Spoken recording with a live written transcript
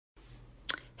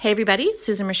Hey everybody,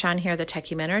 Susan Mershon here, the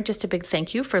Techie Mentor. Just a big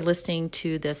thank you for listening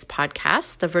to this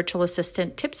podcast, the Virtual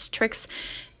Assistant Tips, Tricks,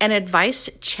 and Advice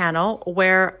channel,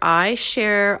 where I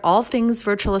share all things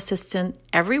virtual assistant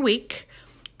every week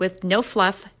with no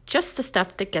fluff, just the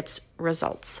stuff that gets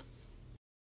results.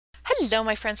 Hello,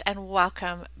 my friends, and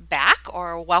welcome back,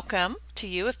 or welcome to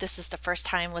you if this is the first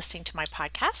time listening to my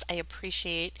podcast. I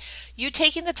appreciate you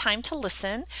taking the time to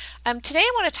listen. Today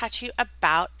I want to talk to you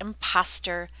about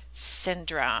imposter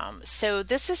syndrome. So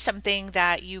this is something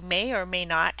that you may or may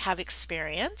not have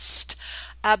experienced,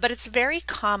 but it's very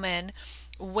common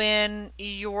when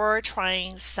you're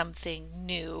trying something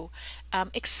new,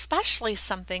 especially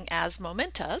something as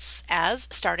momentous as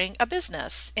starting a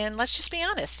business. And let's just be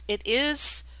honest, it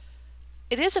is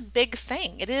a big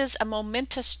thing. It is a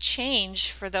momentous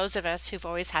change for those of us who've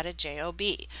always had a job.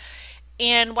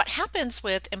 And what happens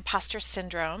with imposter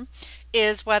syndrome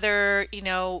is whether,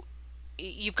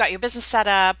 you've got your business set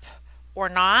up or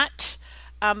not.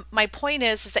 My point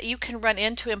is that you can run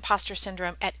into imposter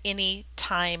syndrome at any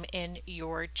time in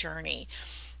your journey.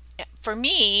 For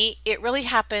me, it really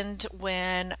happened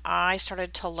when I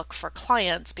started to look for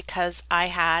clients because I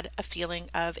had a feeling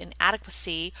of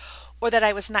inadequacy, or that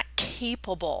I was not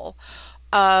capable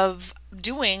of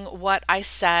doing what I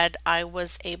said I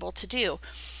was able to do.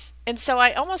 And so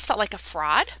I almost felt like a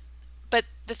fraud. But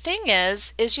the thing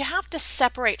is you have to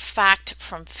separate fact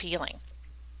from feeling.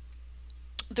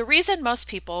 The reason most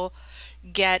people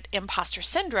get imposter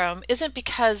syndrome isn't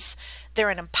because they're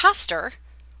an imposter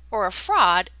or a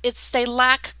fraud, it's they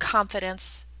lack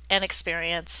confidence and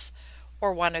experience,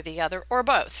 or one or the other, or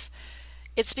both.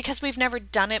 It's because we've never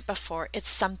done it before. It's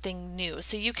something new.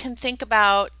 So you can think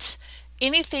about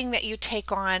anything that you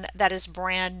take on that is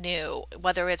brand new,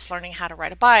 whether it's learning how to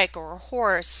ride a bike or a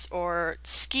horse or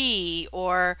ski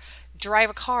or drive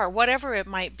a car, whatever it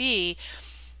might be.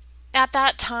 At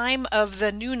that time of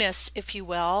the newness, if you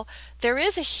will, there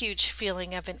is a huge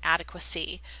feeling of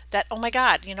inadequacy that, oh my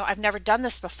God, I've never done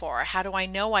this before. How do I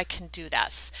know I can do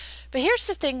this? But here's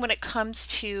the thing when it comes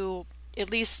to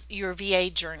at least your VA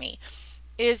journey,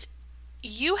 is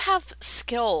you have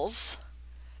skills.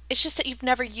 It's just that you've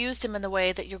never used them in the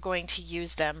way that you're going to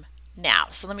use them now.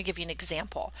 So let me give you an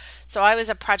example. So I was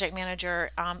a project manager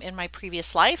in my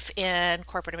previous life in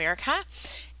corporate America,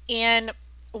 and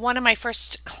one of my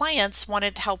first clients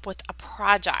wanted help with a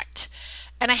project,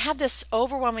 and I had this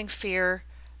overwhelming fear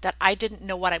that I didn't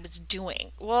know what I was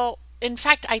doing. Well, in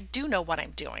fact, I do know what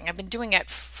I'm doing. I've been doing it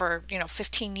for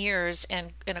 15 years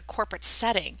in a corporate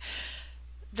setting.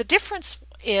 The difference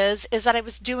is that I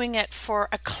was doing it for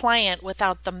a client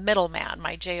without the middleman,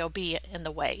 my job, in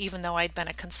the way, even though I'd been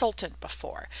a consultant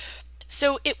before.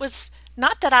 So it was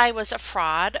not that I was a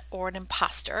fraud or an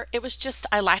imposter. It was just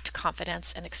I lacked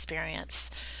confidence and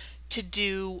experience to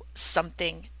do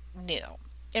something new.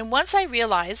 And once I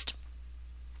realized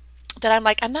that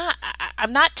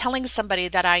I'm not telling somebody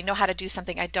that I know how to do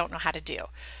something I don't know how to do.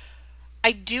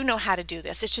 I do know how to do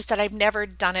this. It's just that I've never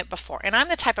done it before. And I'm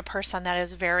the type of person that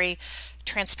is very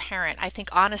transparent. I think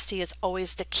honesty is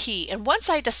always the key. And once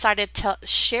I decided to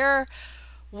share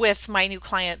with my new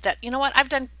client that, I've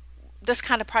done this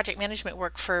kind of project management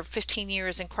work for 15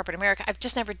 years in corporate America. I've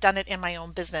just never done it in my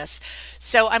own business.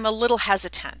 So I'm a little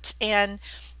hesitant. And,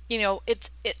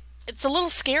 it's a little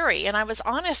scary. And I was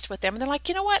honest with them. And they're like,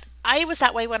 you know what? I was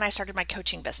that way when I started my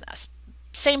coaching business.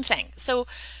 Same thing. So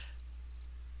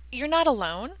you're not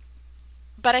alone,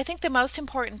 but I think the most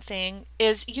important thing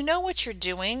is you know what you're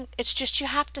doing. It's just you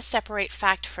have to separate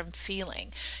fact from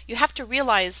feeling. You have to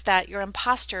realize that your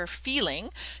imposter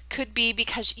feeling could be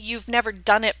because you've never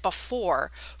done it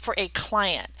before for a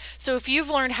client. So if you've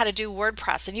learned how to do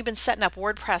WordPress and you've been setting up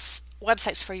WordPress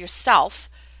websites for yourself,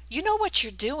 you know what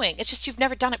you're doing. It's just you've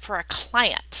never done it for a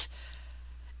client.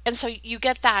 And so you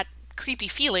get that creepy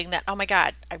feeling that, oh my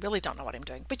God, I really don't know what I'm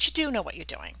doing, but you do know what you're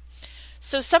doing.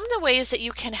 So some of the ways that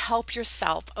you can help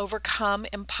yourself overcome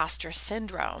imposter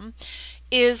syndrome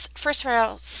is, first of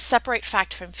all, separate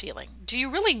fact from feeling. Do you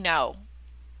really know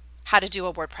how to do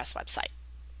a WordPress website?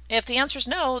 If the answer is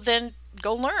no, then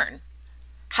go learn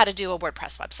how to do a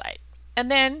WordPress website. And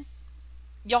then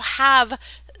you'll have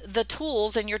the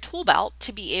tools in your tool belt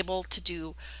to be able to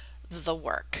do the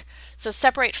work. So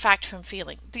separate fact from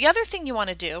feeling. The other thing you want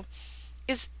to do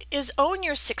is own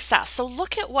your success. So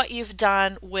look at what you've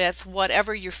done with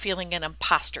whatever you're feeling an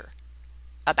imposter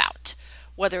about,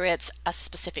 whether it's a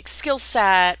specific skill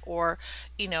set or,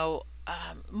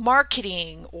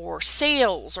 marketing or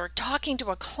sales or talking to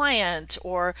a client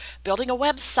or building a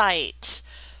website.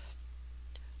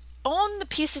 Own the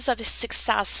pieces of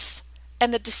success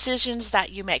and the decisions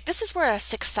that you make. This is where a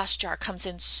success jar comes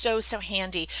in so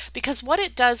handy, because what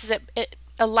it does is it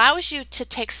allows you to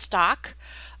take stock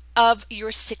of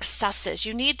your successes.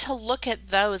 You need to look at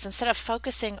those instead of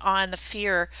focusing on the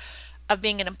fear of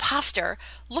being an imposter.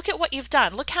 Look at what you've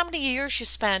done. Look how many years you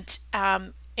spent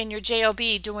in your job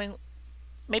doing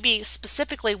maybe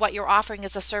specifically what you're offering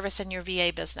as a service in your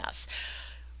VA business.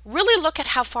 Really look at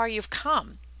how far you've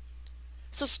come.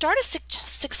 So start a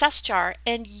success jar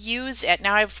and use it.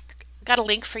 Now I've got a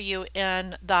link for you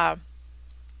in the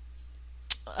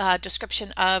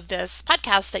description of this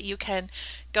podcast that you can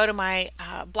go to my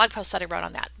blog post that I wrote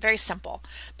on that. Very simple.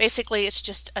 Basically, it's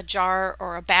just a jar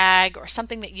or a bag or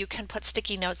something that you can put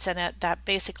sticky notes in it that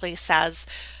basically says,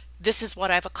 this is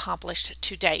what I've accomplished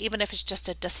today, even if it's just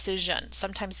a decision.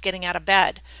 Sometimes getting out of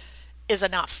bed is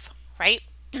enough, right?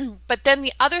 But then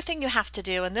the other thing you have to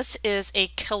do, and this is a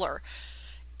killer,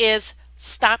 is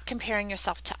stop comparing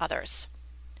yourself to others.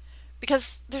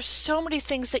 Because there's so many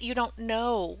things that you don't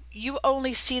know. You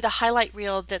only see the highlight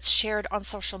reel that's shared on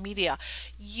social media.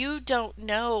 You don't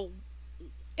know,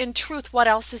 in truth, what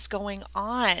else is going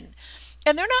on.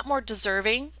 And they're not more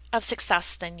deserving of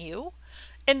success than you.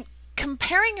 And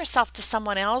comparing yourself to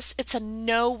someone else, it's a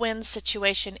no-win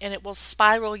situation, and it will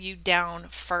spiral you down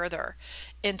further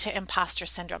into imposter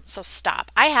syndrome. So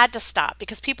stop. I had to stop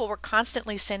because people were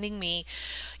constantly sending me,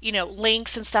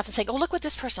 links and stuff and saying, oh, look what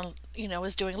this person,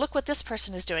 is doing. Look what this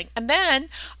person is doing. And then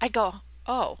I go,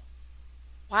 oh,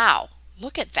 wow,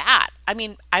 look at that. I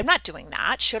mean, I'm not doing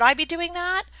that. Should I be doing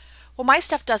that? Well, my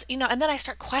stuff does, and then I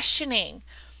start questioning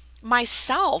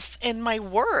myself and my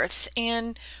worth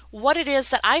and what it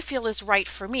is that I feel is right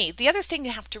for me. The other thing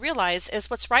you have to realize is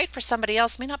what's right for somebody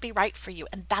else may not be right for you,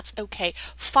 and that's okay.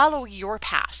 Follow your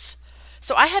path.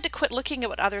 So I had to quit looking at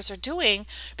what others are doing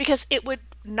because it would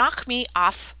knock me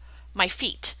off my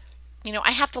feet.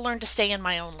 I have to learn to stay in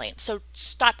my own lane. So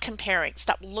stop comparing.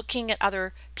 Stop looking at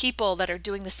other people that are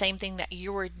doing the same thing that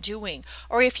you're doing.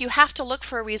 Or if you have to look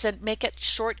for a reason, make it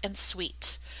short and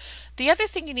sweet. The other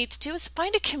thing you need to do is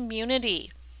find a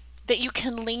community that you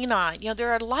can lean on.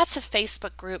 There are lots of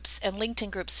Facebook groups and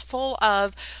LinkedIn groups full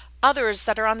of others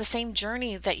that are on the same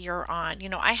journey that you're on.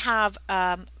 I have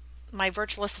my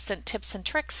virtual assistant tips and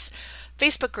tricks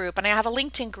Facebook group, and I have a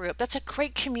LinkedIn group. That's a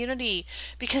great community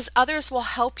because others will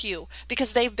help you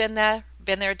because they've been there,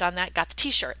 done that, got the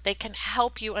t-shirt. They can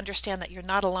help you understand that you're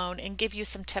not alone and give you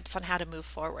some tips on how to move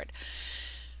forward.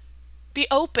 Be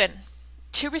open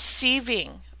to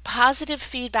receiving positive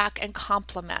feedback and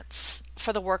compliments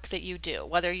for the work that you do,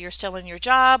 whether you're still in your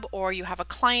job or you have a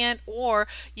client or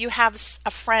you have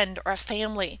a friend or a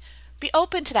family. Be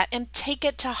open to that and take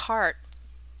it to heart.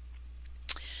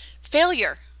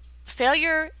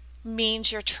 Failure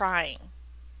means you're trying.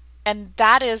 And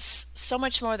that is so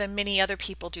much more than many other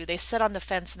people do. They sit on the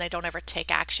fence and they don't ever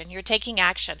take action. You're taking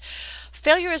action.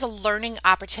 Failure is a learning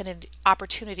opportunity.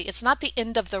 It's not the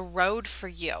end of the road for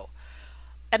you.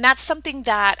 And that's something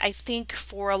that I think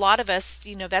for a lot of us,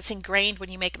 that's ingrained. When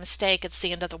you make a mistake, it's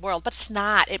the end of the world. But it's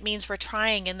not. It means we're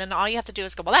trying. And then all you have to do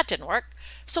is go, well, that didn't work.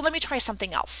 So let me try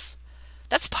something else.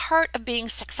 That's part of being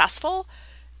successful,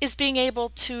 is being able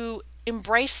to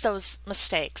embrace those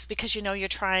mistakes because you're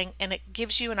trying, and it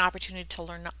gives you an opportunity to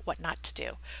learn what not to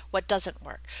do, what doesn't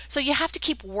work. So you have to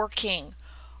keep working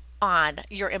on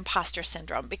your imposter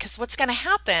syndrome, because what's going to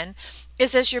happen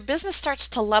is as your business starts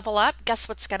to level up, guess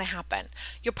what's going to happen?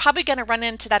 You're probably going to run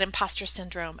into that imposter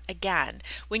syndrome again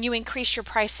when you increase your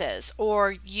prices,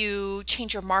 or you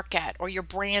change your market, or your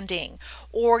branding,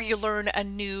 or you learn a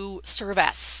new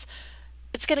service.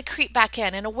 It's going to creep back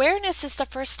in, and awareness is the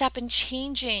first step in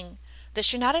changing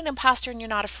this. You're not an imposter and you're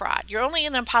not a fraud. You're only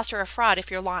an imposter or a fraud if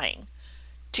you're lying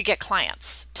to get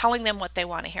clients, telling them what they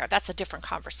want to hear. That's a different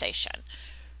conversation.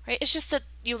 Right? It's just that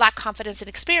you lack confidence and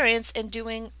experience in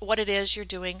doing what it is you're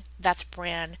doing that's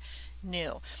brand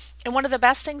new. And one of the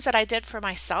best things that I did for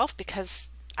myself, because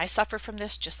I suffer from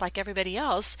this just like everybody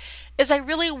else, is I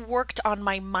really worked on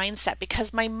my mindset,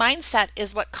 because my mindset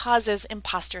is what causes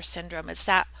imposter syndrome. It's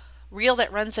that reel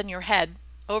that runs in your head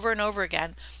over and over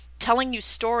again, telling you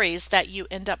stories that you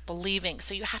end up believing.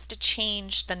 So you have to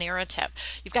change the narrative.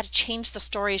 You've got to change the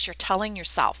stories you're telling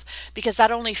yourself, because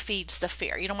that only feeds the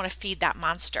fear. You don't want to feed that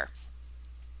monster.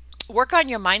 Work on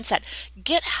your mindset.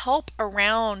 Get help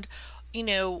around,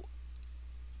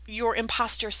 your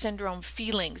imposter syndrome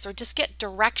feelings, or just get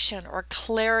direction or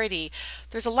clarity.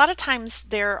 There's a lot of times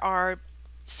there are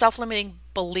self-limiting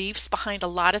beliefs behind a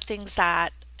lot of things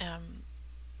that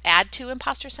add to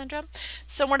imposter syndrome.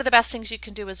 So one of the best things you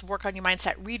can do is work on your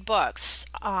mindset, read books,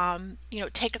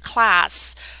 take a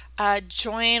class,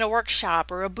 join a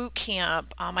workshop or a boot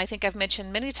camp. I think I've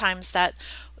mentioned many times that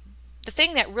the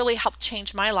thing that really helped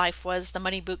change my life was the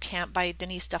Money Boot Camp by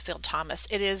Denise Duffield Thomas.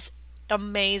 It is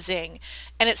amazing.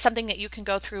 And it's something that you can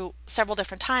go through several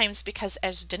different times because,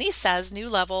 as Denise says, new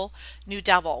level, new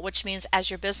devil, which means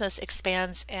as your business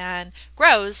expands and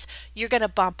grows, you're going to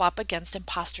bump up against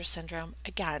imposter syndrome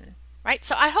again, right?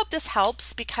 So I hope this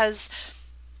helps because,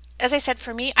 as I said,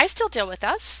 for me, I still deal with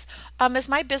this. As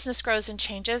my business grows and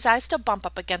changes, I still bump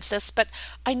up against this, but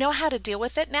I know how to deal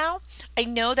with it now. I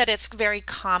know that it's very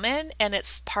common and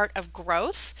it's part of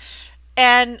growth,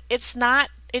 and it's not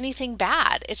anything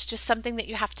bad. It's just something that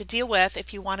you have to deal with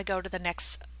if you want to go to the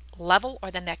next level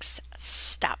or the next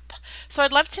step. So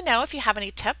I'd love to know if you have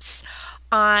any tips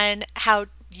on how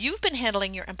you've been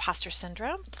handling your imposter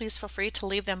syndrome. Please feel free to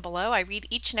leave them below. I read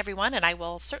each and every one and I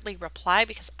will certainly reply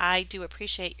because I do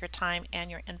appreciate your time and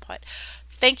your input.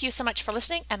 Thank you so much for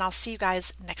listening, and I'll see you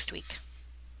guys next week.